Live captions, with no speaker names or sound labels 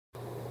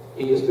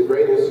He is the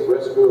greatest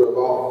rescuer of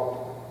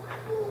all.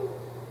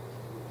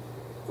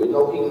 We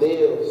know he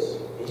lives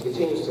and he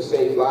continues to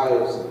save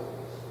lives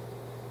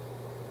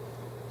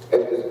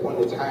at this point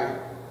in time.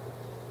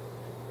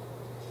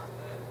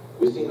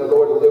 We've seen the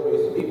Lord deliver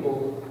his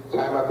people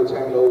time after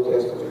time in the Old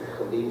Testament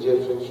from the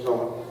Egyptians,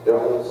 from their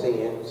own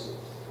sins.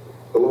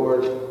 The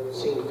Lord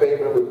seen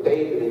favor with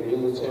David and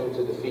used him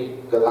to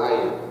defeat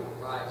Goliath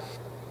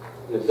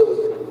and the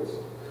Philistines.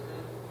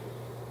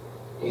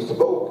 He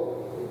spoke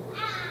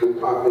through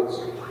prophets.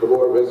 The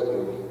Lord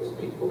rescued his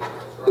people.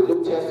 The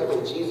New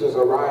Testament, Jesus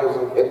arrives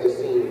at the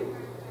scene.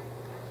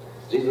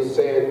 Jesus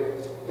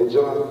said in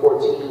John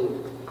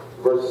 14,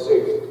 verse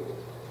 6,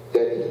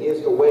 that he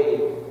is the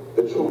way,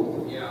 the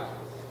truth,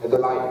 and the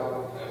life.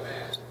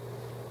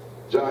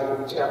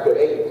 John chapter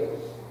 8,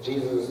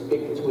 Jesus is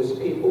speaking to his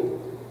people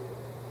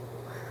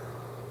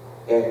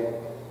and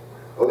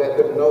let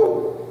them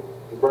know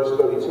in verse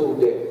 32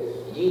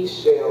 that ye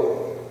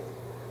shall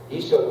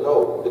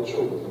know the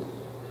truth.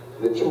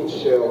 The truth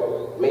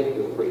shall make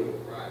you free.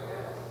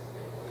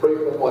 Free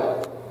from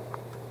what?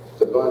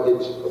 The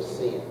bondage of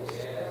sin.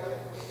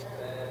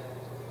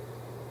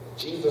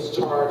 Jesus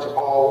charged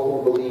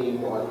all who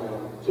believe on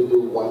him to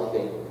do one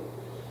thing.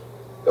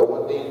 The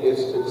one thing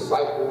is to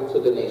disciple to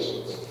the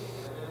nations.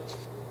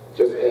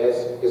 Just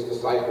as he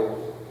discipled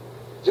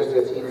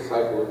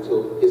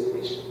to his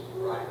nation.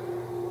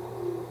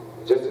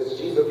 Just as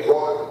Jesus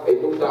brought a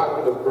new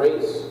doctrine of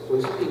grace to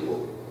his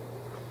people,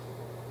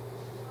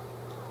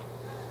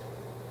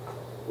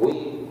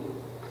 we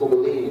who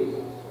believe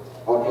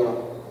on him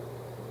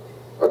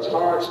are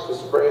charged to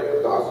spread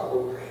the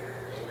gospel,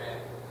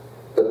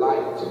 the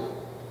light,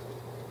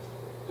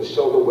 to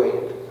show the way,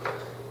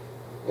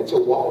 and to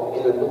walk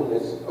in the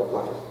newness of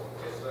life.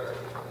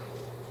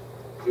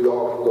 You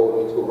all can go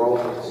into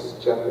Romans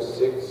chapter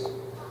 6.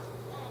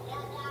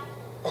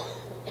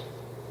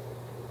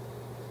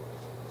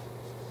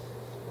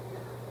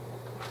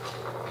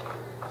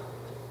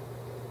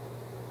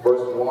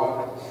 Verse 1.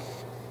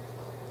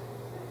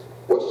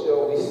 What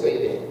shall we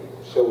say then?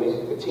 Shall we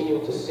continue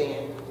to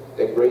sin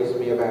that grace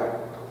may abound?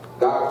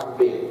 God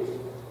forbid.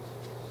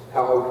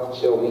 How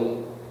shall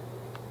we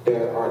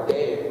that are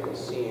dead in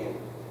sin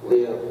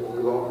live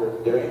any longer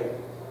therein?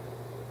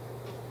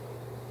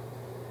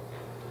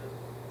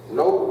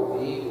 Know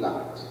ye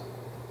not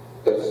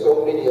that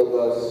so many of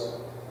us,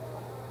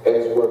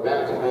 as were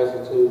baptized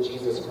into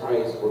Jesus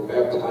Christ, were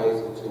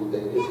baptized into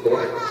his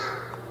death?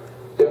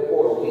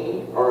 Therefore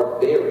we are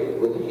buried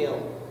with him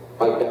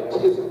by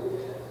baptism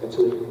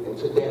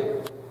into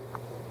death,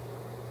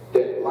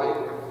 that like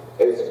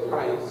as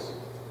Christ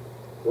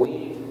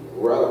we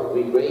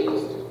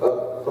raised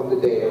up from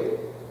the dead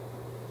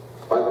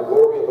by the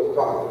glory of the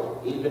Father,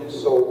 even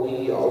so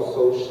we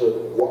also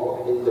should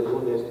walk in the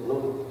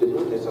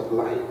newness of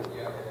life.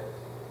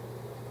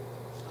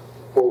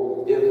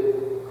 For if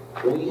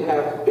we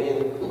have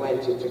been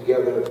planted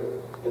together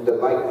in the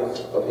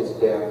likeness of his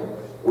death,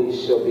 we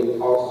shall be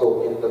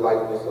also in the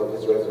likeness of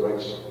his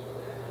resurrection.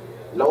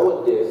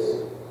 Knowing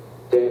this,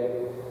 that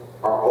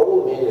our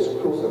old man is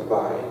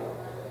crucified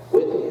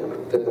with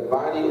him, that the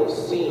body of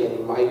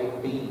sin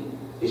might be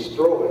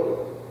destroyed,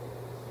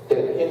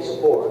 that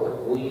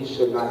henceforth we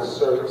should not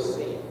serve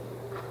sin.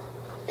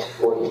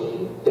 For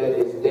he that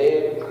is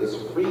dead is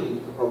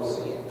freed from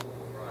sin.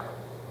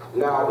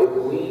 Now if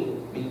we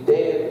be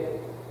dead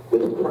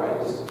with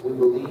Christ, we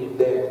believe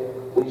that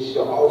we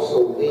shall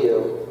also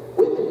live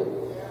with him.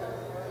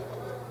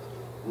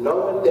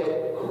 Knowing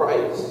that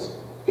Christ,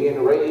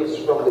 being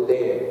raised from the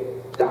dead,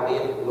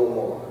 dieth no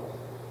more.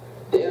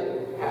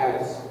 Death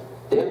hath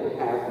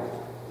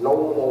no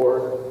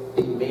more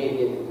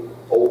dominion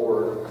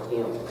over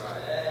him.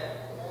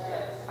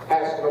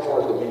 Has no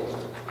more dominion.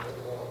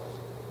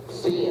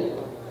 Sin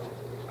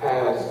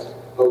has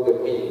no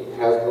dominion,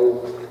 has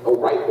no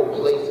rightful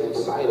place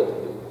inside of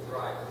you.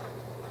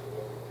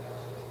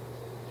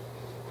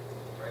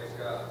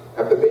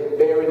 After being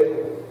buried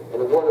in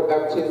the water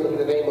baptism in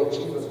the name of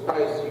Jesus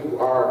Christ, you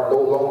are no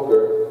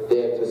longer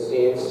dead to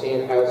sin.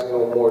 Sin has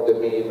no more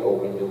dominion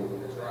over you.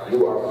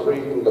 You are free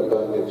from the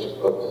bondage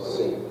of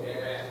sin.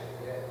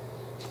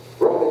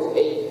 Romans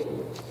 8,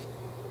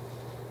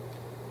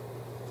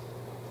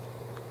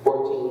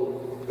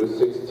 14 through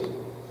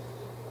 16.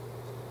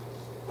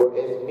 For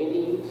as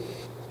many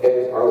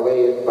as are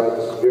led by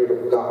the Spirit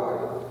of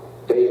God,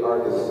 they are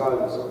the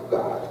sons of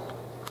God.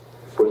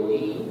 For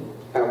ye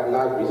have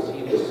not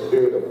received the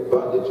spirit of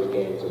bondage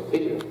again to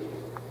fear,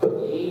 but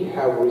ye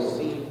have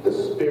received the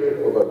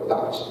spirit of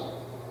adoption,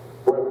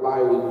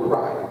 whereby we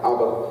cry,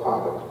 Abba,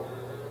 Father.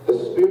 The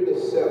Spirit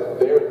itself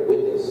beareth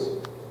witness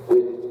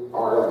with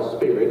our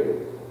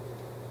spirit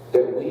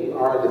that we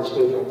are the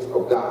children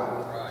of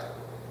God.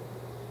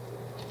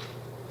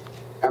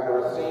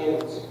 After our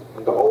sins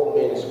and the old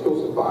man is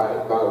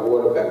crucified by the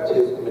water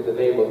baptism in the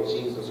name of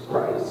Jesus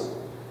Christ,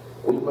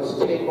 we must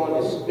take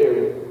on his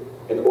spirit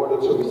in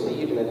order to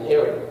receive an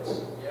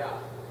inheritance.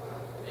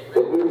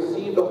 When we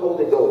receive the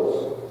Holy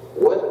Ghost,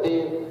 what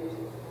then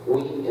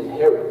we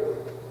inherit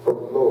from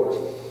the Lord?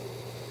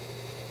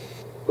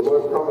 The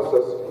Lord promised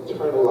promised us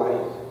eternal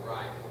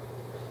life,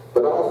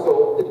 but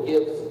also the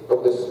gifts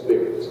of the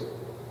Spirit.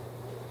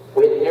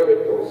 We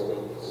inherit those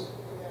things.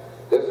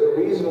 There's a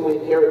reason we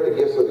inherit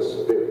the gifts of the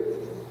Spirit.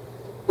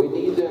 We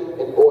need them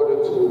in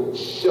order to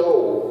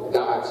show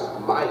God's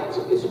might,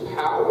 His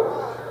power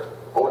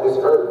on this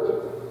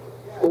earth.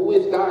 Who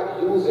is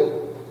God using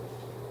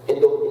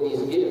in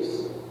these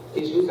gifts?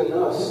 He's using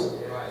us.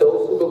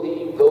 Those who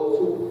believe, those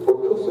who were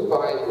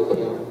crucified with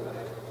Him,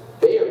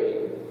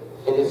 buried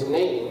in His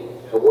name,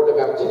 the word of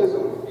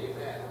baptism.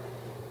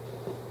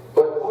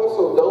 But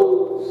also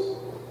those,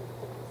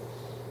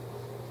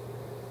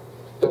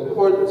 the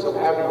importance of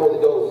having the Holy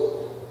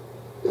Ghost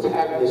is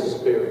having His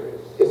Spirit.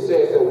 It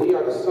says that we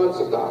are the sons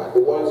of God,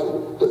 the ones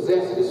who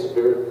possess His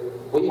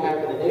Spirit. We have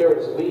an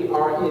inheritance. We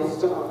are His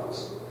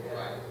sons.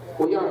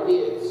 We are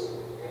His.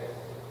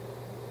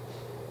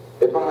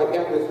 If I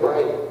got this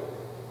right,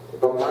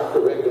 if I'm not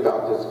correct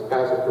about this,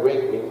 Pastor,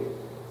 correct me.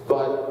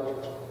 But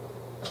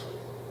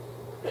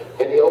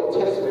in the Old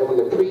Testament, when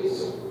the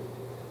priest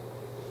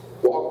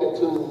walked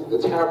into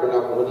the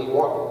tabernacle, when he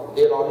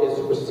did all his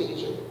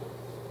procedure,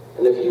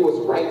 and if he was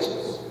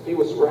righteous, if he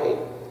was right,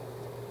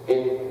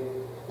 and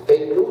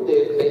they knew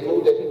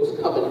that he was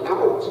coming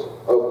out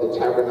of the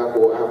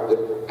tabernacle, out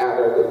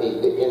of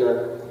the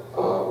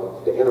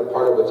inner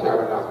part of the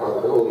tabernacle,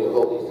 of the Holy of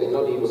Holies. They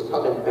know that he was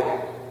coming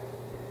back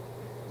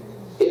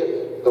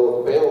if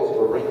those bells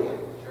were ringing.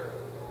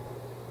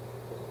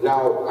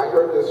 Now, I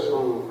heard this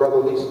from Brother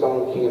Lee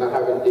Stone King, and I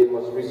haven't did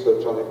much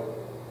research on it,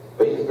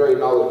 but he's a very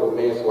knowledgeable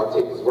man, so I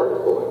take his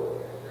word for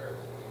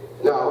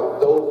it. Now,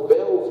 those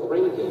bells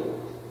ringing,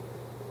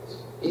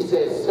 he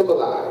says,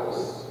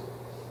 symbolize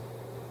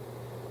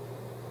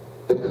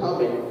the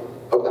coming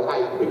of the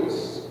high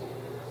priest.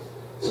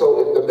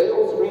 So if the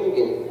bells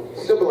ringing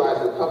symbolize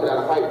the coming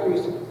of the high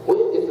priest,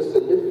 what is the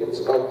significance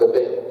of the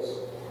bells?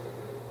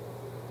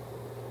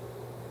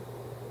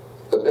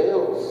 The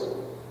bells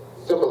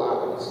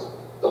symbolize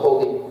the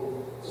Holy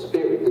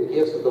Spirit, the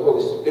gifts of the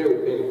Holy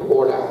Spirit being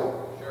poured out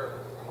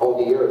on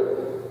the earth.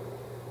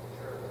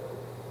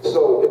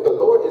 So if the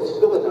Lord is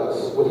filling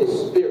us with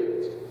His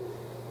Spirit,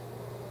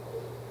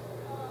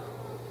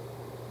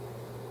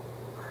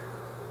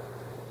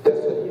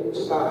 that's a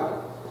huge sign.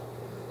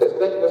 That's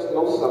letting us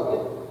know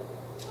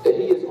something, that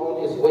He is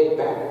on His way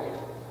back.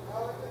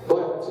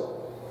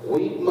 But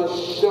we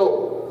must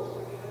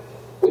show,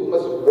 we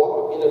must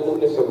walk in the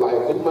newness of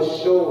life. We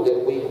must show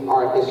that we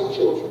are His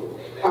children.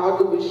 How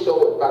do we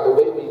show it? By the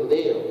way we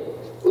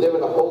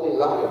living a holy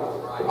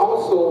life.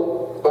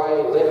 Also by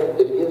letting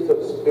the gifts of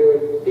the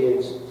Spirit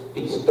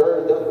be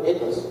stirred up in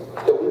us,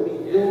 that we be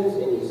used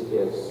in these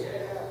gifts.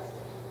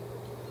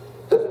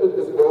 That's what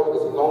this world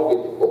is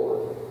longing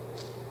for.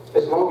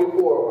 It's longing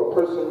for a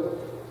person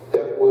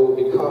that will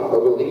become a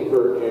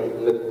believer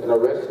and a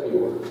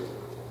rescuer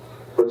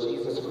for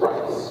Jesus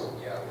Christ.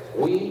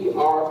 We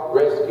are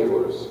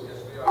rescuers.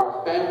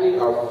 Our family,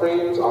 our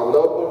friends, our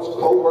loved ones,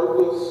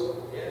 co-workers,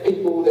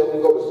 people that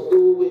we go to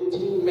school with,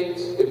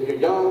 teammates. If you're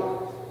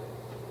young,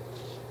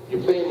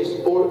 you're playing your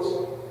sports,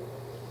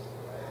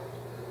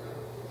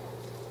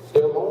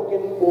 they're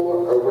longing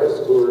for a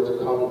rescuer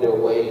to come their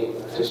way,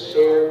 to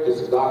share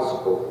this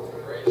gospel,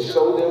 to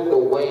show them the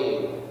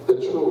way, the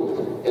truth,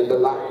 and the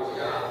life.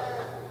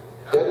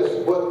 That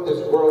is what this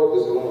world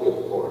is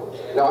longing for.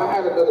 Now, I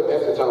had another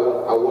message I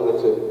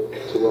wanted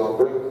to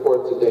bring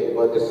forth today,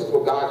 but this is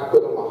what God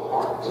put on my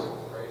heart.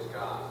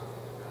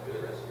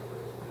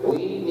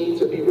 We need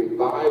to be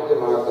revived in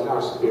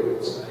our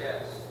spirits.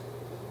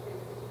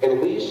 And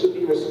we should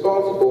be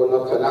responsible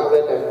enough to not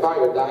let that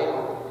fire die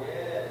out.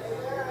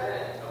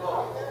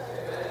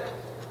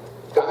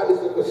 God is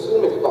a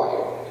consuming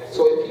fire.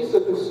 So if He's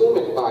a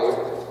consuming fire,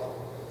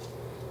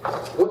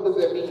 what does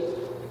that mean?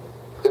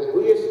 If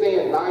we are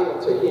staying nigh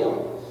unto Him,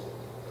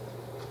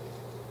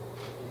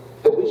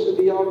 then we should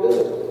be all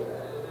good.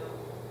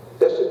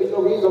 There should be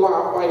no reason why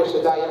our fire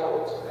should die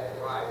out.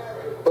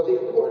 But the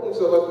importance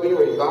of us being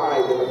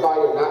revived and the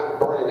fire not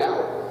burning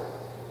out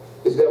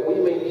is that we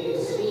may be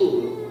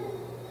seen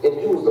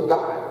and used of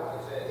God.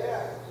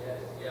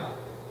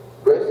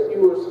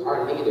 Rescuers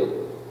are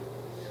needed.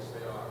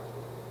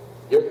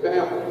 Your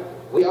family.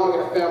 We all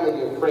have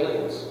family and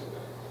friends.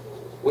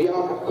 We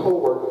all have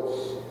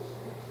co-workers.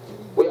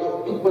 We all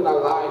have people in our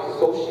lives,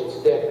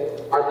 associates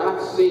that are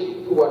not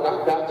saved, who are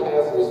not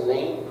baptized in His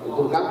name, and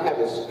do not have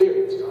His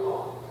Spirit.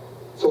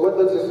 So what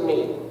does this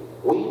mean?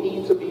 We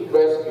need to be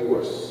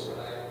rescuers.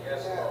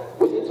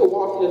 We need to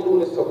walk in the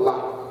newness of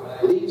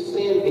life. Leave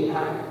sin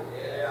behind.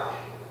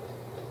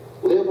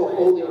 Live a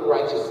holy and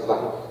righteous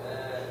life.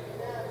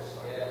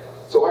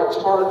 So I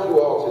charge you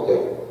all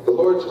today, the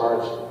Lord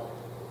charged you,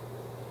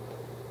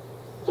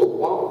 to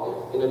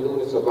walk in the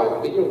newness of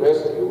life. Be a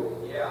rescuer.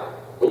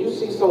 When you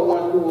see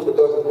someone who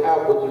doesn't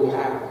have what you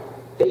have,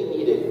 they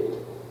need it.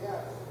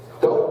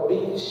 Don't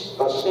be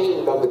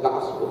ashamed of the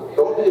gospel.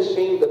 Don't be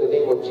ashamed of the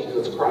name of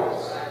Jesus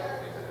Christ.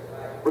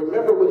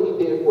 Remember what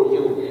He did for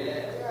you.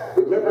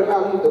 Remember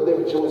how He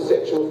delivered you and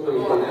set you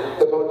free from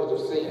the bondage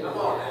of sin.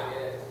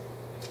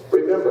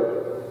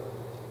 Remember,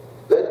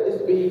 let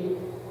this be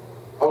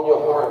on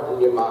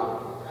in your mind.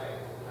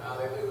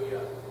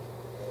 Hallelujah.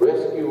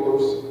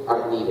 Rescuers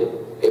are needed.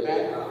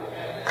 Amen?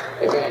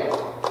 Amen.